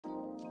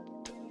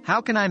How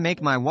can I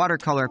make my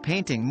watercolor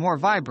painting more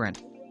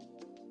vibrant?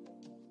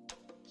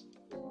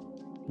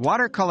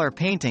 Watercolor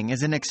painting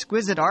is an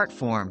exquisite art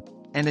form,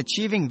 and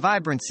achieving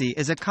vibrancy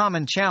is a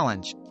common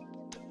challenge.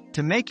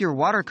 To make your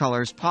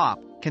watercolors pop,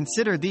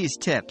 consider these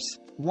tips.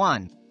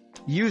 1.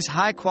 Use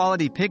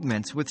high-quality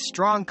pigments with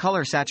strong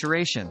color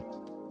saturation.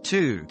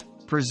 2.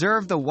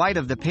 Preserve the white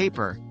of the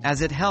paper,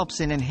 as it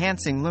helps in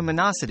enhancing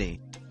luminosity.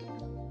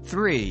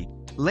 3.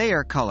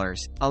 Layer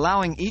colors,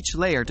 allowing each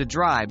layer to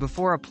dry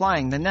before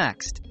applying the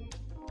next.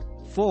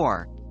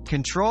 4.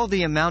 Control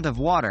the amount of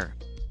water.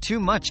 Too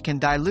much can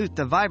dilute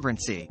the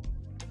vibrancy.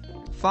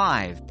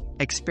 5.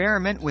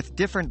 Experiment with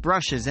different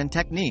brushes and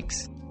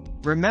techniques.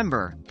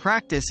 Remember,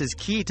 practice is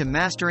key to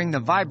mastering the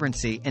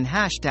vibrancy in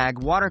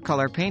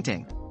 #watercolor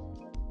painting.